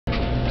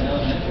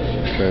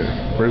Okay,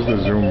 where's the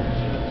Zoom?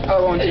 Oh,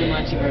 it won't zoom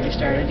once you've already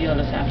started. You'll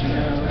just have to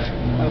move.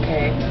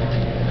 Okay.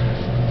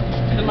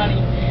 The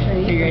money. Are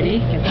you ready?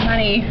 Get the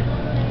money.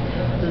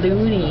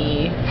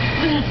 Loony.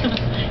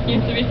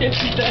 Used to be 50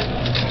 cents.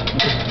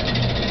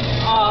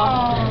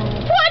 Oh.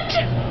 What?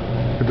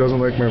 It doesn't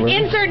like my loony?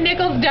 Insert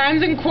nickels,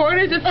 dimes, and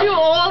quarters. It's too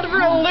old for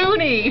a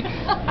loony.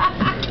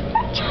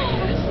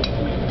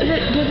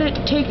 Does it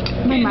take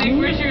my money?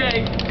 Where's your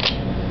egg?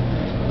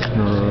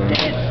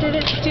 Did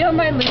it steal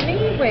my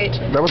loony? Wait.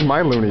 That was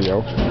my loony,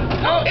 yo.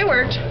 Oh, it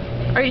worked.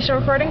 Are you still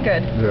recording?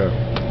 Good. Yeah.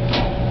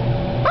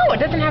 Oh, it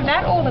doesn't have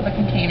that old of a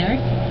container.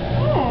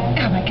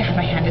 Oh my god,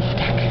 my hand is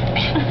stuck.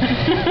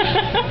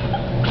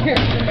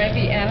 There might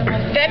be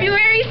animals.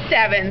 February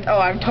 7th. Oh,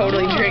 I'm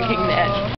totally drinking this.